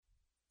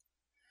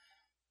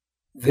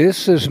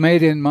This is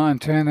Made in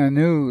Montana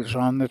News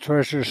on the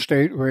Treasure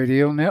State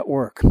Radio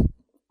Network.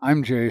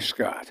 I'm Jay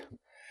Scott.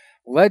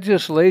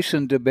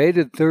 Legislation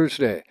debated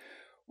Thursday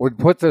would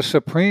put the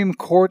Supreme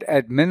Court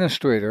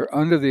Administrator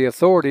under the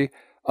authority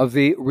of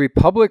the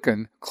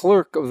Republican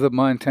Clerk of the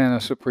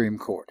Montana Supreme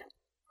Court.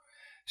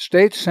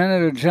 State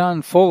Senator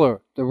John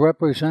Fuller, the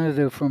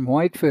representative from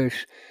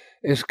Whitefish,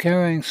 is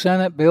carrying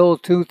Senate Bill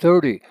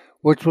 230,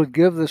 which would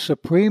give the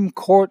Supreme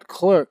Court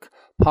Clerk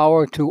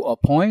power to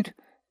appoint,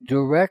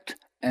 direct,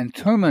 and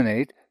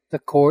terminate the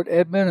court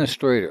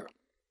administrator.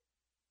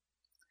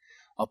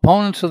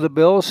 Opponents of the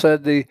bill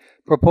said the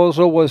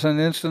proposal was an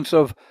instance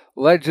of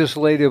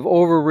legislative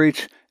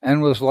overreach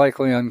and was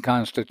likely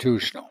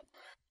unconstitutional.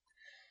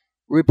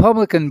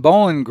 Republican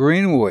Bowen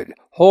Greenwood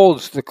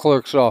holds the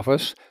clerk's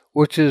office,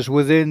 which is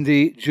within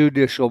the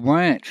judicial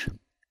branch.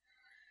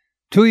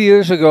 2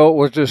 years ago, it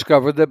was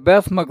discovered that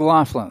Beth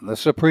McLaughlin, the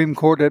Supreme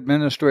Court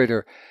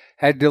administrator,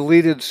 had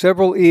deleted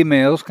several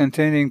emails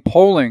containing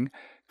polling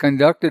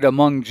conducted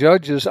among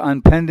judges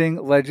on pending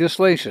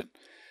legislation,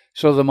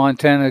 so the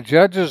Montana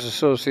Judges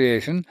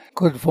Association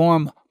could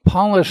form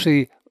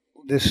policy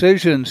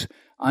decisions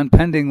on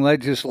pending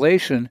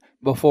legislation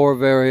before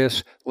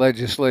various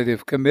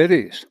legislative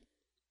committees.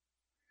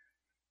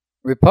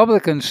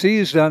 Republicans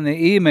seized on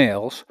the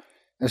emails,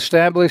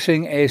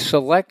 establishing a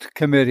select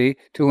committee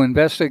to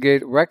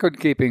investigate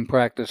record-keeping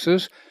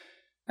practices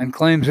and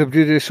claims of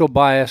judicial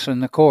bias in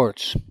the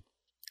courts.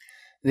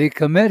 The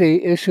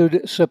committee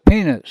issued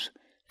subpoenas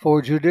for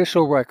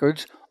judicial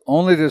records,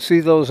 only to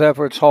see those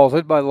efforts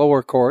halted by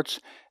lower courts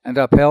and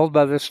upheld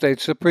by the state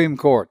Supreme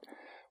Court,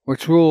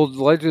 which ruled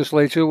the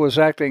legislature was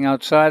acting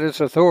outside its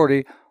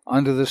authority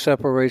under the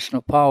separation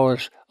of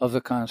powers of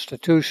the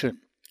Constitution.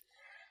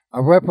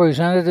 A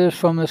representative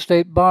from the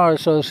State Bar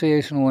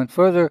Association went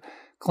further,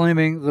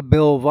 claiming the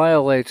bill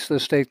violates the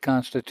state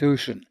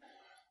constitution.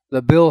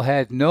 The bill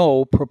had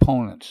no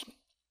proponents.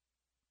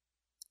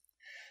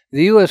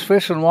 The U.S.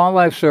 Fish and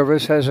Wildlife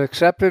Service has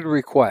accepted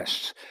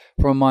requests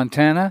from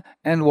Montana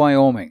and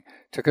Wyoming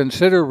to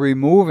consider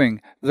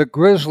removing the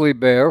grizzly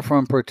bear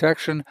from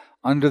protection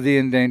under the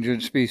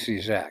Endangered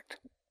Species Act.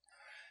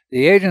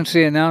 The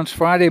agency announced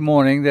Friday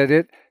morning that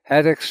it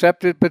had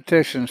accepted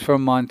petitions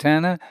from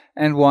Montana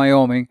and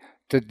Wyoming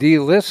to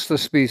delist the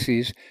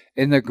species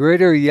in the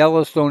Greater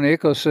Yellowstone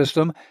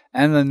ecosystem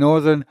and the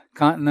Northern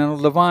Continental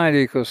Divide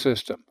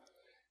ecosystem.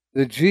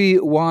 The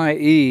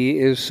GYE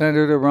is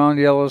centered around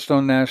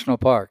Yellowstone National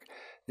Park.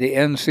 The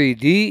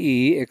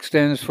NCDE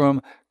extends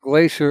from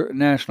Glacier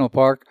National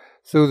Park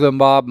through the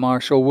Bob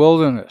Marshall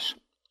Wilderness.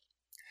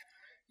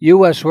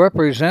 U.S.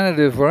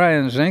 Representative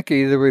Ryan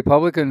Zinke, the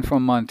Republican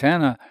from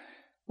Montana,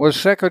 was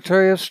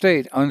Secretary of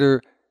State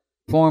under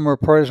former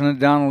President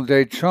Donald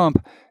J.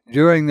 Trump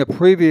during the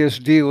previous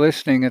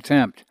delisting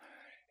attempt.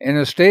 In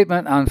a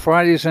statement on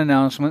Friday's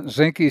announcement,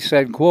 Zinke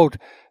said, quote,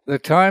 "The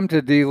time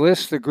to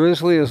delist the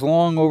grizzly is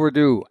long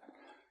overdue.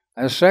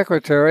 As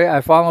Secretary,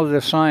 I followed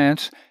the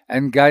science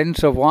and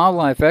guidance of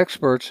wildlife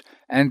experts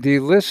and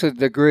delisted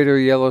the Greater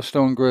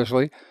Yellowstone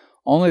grizzly,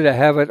 only to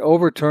have it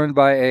overturned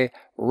by a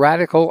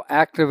radical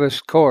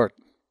activist court.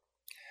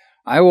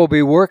 I will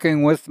be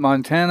working with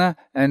Montana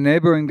and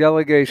neighboring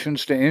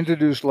delegations to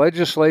introduce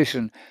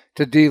legislation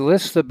to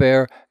delist the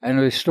bear and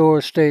restore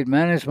state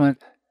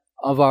management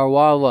of our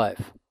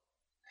wildlife."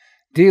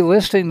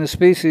 Delisting the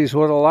species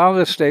would allow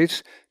the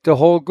states to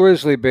hold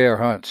grizzly bear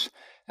hunts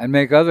and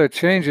make other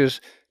changes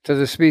to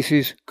the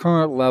species'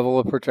 current level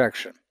of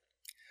protection.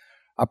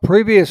 A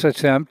previous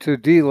attempt to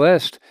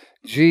delist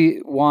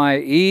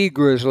GYE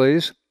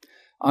grizzlies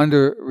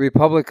under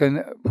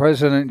Republican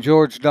President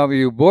George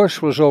W.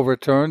 Bush was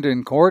overturned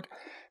in court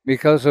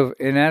because of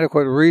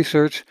inadequate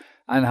research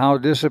on how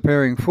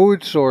disappearing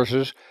food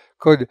sources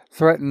could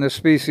threaten the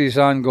species'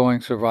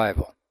 ongoing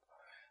survival.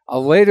 A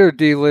later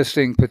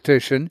delisting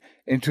petition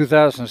in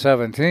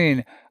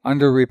 2017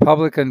 under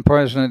Republican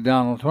President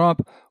Donald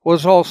Trump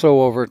was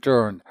also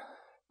overturned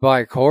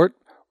by court,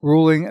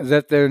 ruling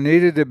that there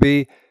needed to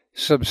be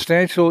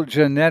substantial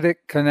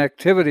genetic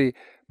connectivity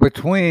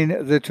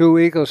between the two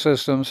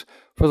ecosystems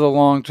for the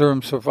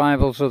long-term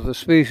survival of the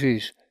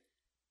species.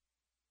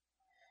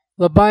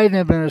 The Biden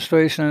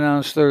administration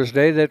announced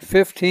Thursday that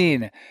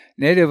 15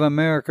 Native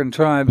American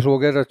tribes will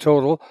get a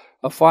total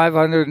of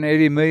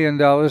 $580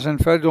 million in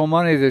federal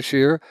money this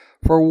year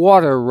for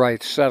water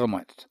rights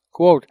settlements.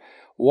 Quote,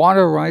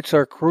 "Water rights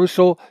are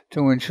crucial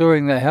to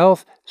ensuring the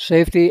health,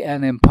 safety,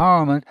 and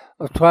empowerment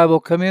of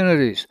tribal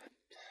communities."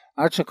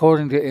 That's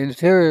according to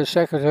Interior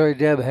Secretary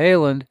Deb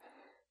Haaland.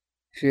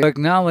 She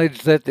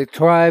acknowledged that the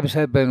tribes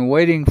have been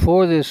waiting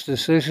for this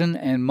decision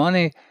and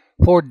money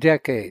for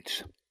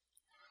decades.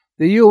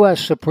 The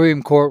U.S.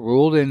 Supreme Court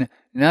ruled in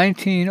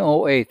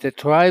 1908 that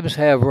tribes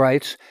have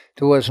rights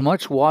to as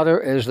much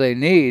water as they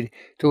need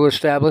to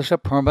establish a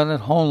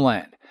permanent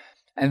homeland,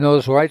 and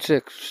those rights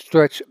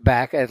stretch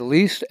back at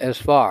least as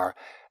far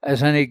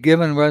as any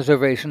given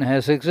reservation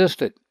has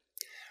existed.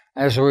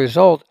 As a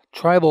result,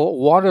 tribal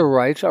water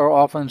rights are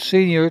often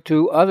senior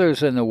to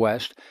others in the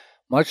West,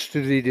 much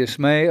to the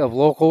dismay of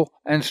local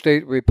and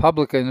state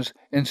Republicans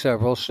in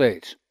several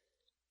states.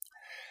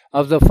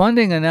 Of the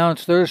funding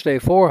announced Thursday,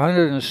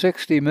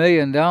 $460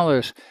 million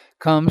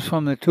comes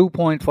from the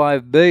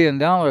 $2.5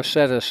 billion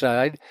set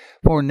aside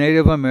for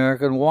Native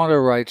American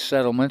water rights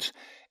settlements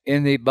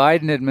in the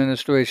Biden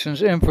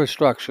administration's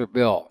infrastructure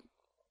bill.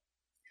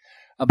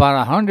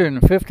 About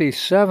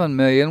 $157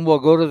 million will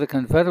go to the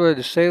Confederate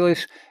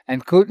Salish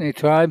and Kootenai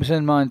tribes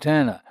in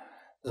Montana.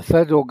 The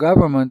federal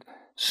government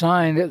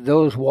signed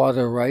those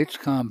water rights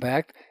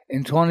compact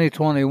in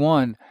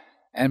 2021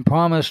 and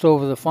promised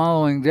over the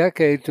following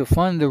decade to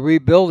fund the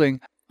rebuilding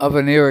of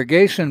an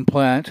irrigation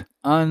plant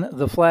on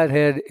the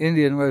Flathead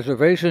Indian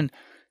Reservation.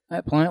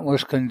 That plant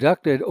was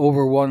conducted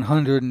over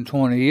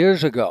 120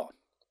 years ago.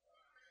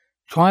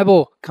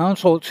 Tribal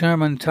Council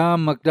Chairman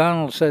Tom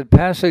McDonald said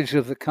passage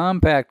of the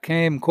compact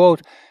came,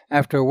 quote,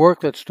 after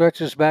work that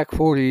stretches back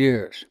 40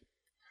 years.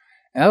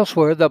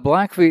 Elsewhere, the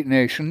Blackfeet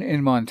Nation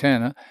in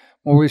Montana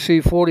will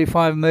receive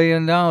 $45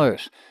 million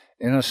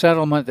in a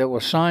settlement that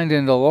was signed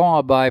into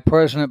law by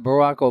President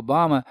Barack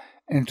Obama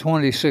in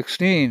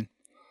 2016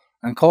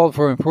 and called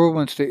for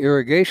improvements to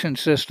irrigation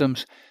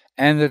systems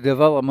and the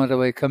development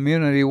of a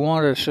community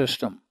water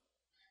system.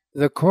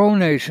 The Crow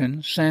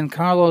Nation, San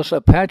Carlos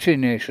Apache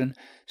Nation,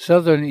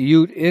 Southern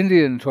Ute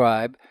Indian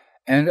Tribe,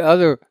 and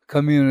other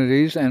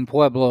communities and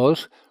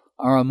pueblos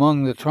are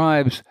among the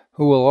tribes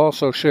who will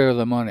also share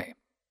the money.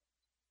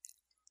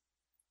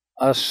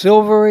 A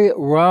silvery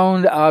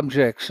round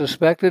object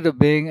suspected of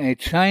being a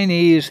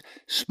Chinese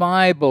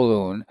spy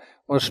balloon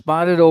was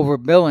spotted over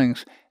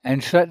Billings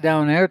and shut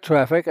down air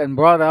traffic and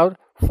brought out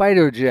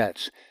fighter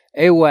jets,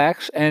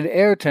 AWACS, and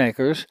air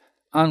tankers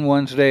on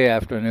Wednesday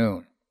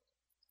afternoon.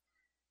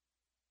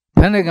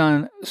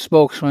 Pentagon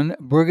spokesman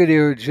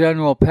Brigadier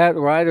General Pat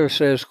Ryder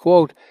says,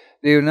 quote,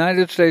 the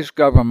United States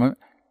government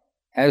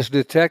has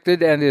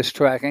detected and is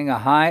tracking a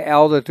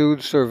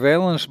high-altitude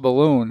surveillance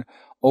balloon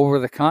over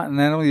the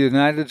continental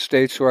United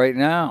States right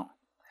now.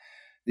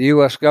 The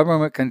U.S.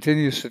 government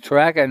continues to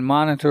track and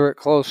monitor it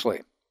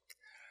closely.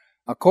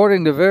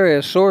 According to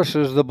various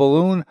sources, the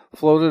balloon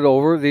floated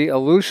over the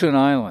Aleutian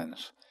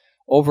Islands,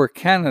 over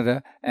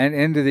Canada, and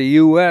into the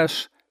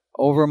U.S.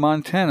 over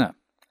Montana.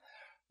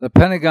 The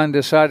Pentagon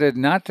decided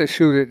not to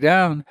shoot it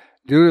down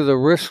due to the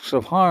risks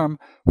of harm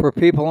for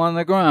people on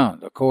the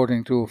ground,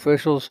 according to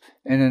officials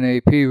in an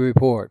AP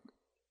report.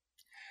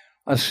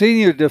 A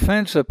senior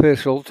defense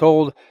official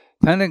told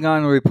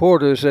Pentagon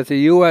reporters that the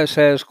U.S.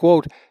 has,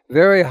 quote,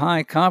 very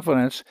high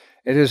confidence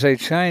it is a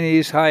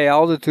Chinese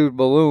high-altitude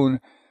balloon,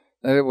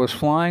 that it was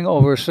flying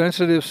over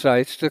sensitive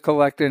sites to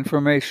collect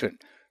information.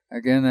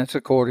 Again, that's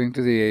according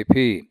to the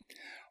AP.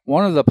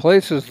 One of the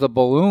places the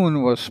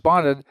balloon was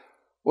spotted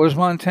was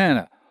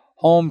Montana,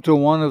 home to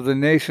one of the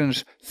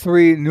nation's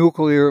 3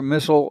 nuclear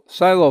missile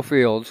silo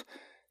fields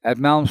at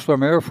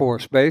Malmstrom Air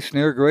Force Base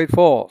near Great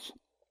Falls.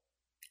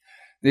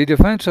 The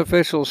defense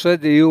official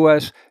said the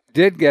U.S.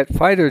 did get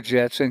fighter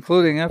jets,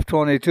 including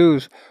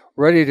F-22s,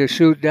 ready to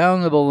shoot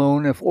down the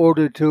balloon if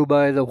ordered to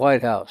by the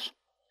White House.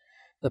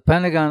 The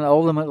Pentagon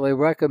ultimately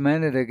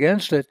recommended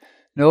against it,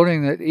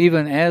 noting that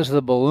even as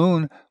the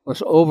balloon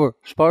was over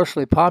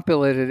sparsely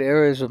populated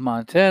areas of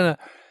Montana,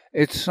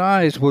 its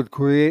size would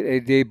create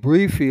a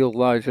debris field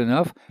large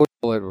enough to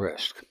put at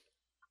risk.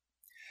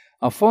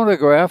 A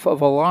photograph of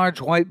a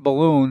large white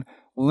balloon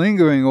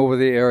lingering over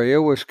the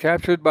area was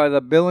captured by the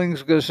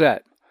Billings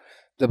Gazette.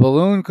 The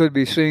balloon could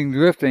be seen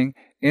drifting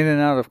in and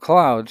out of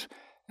clouds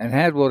and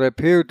had what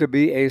appeared to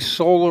be a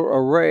solar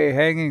array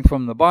hanging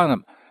from the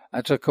bottom.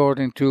 That's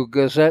according to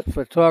Gazette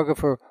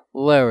photographer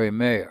Larry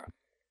Mayer.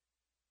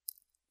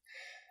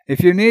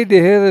 If you need to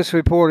hear this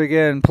report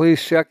again,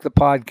 please check the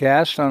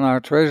podcast on our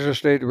Treasure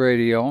State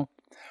Radio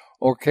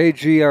or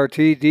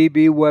KGRT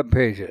DB web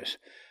pages.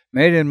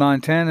 Made in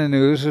Montana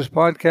News is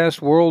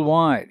podcast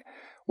worldwide,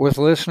 with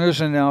listeners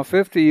in now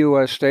 50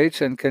 U.S.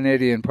 states and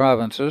Canadian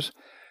provinces,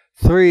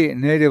 3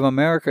 Native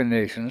American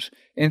nations,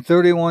 in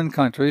 31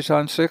 countries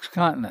on 6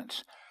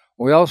 continents.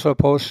 We also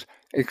post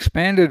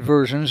expanded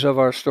versions of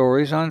our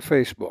stories on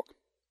Facebook.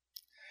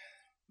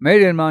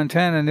 Made in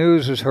Montana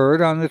News is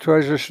heard on the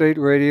Treasure State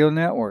Radio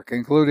Network,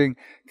 including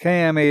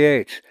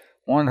KMEH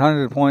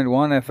 100.1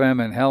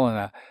 FM in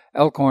Helena,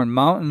 Elkhorn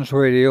Mountains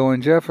Radio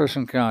in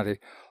Jefferson County,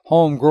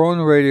 Homegrown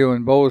Radio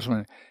in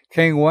Bozeman,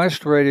 King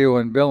West Radio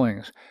in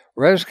Billings,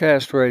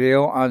 Rescast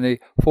Radio on the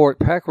Fort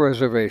Peck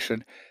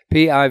Reservation,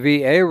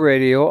 PIVA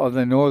Radio of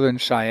the Northern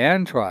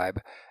Cheyenne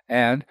Tribe,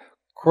 and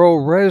Crow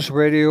Res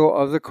Radio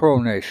of the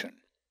Crow Nation.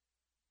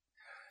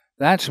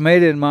 That's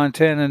Made in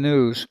Montana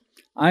News.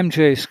 I'm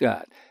Jay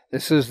Scott.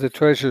 This is the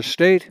Treasure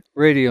State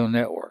Radio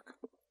Network.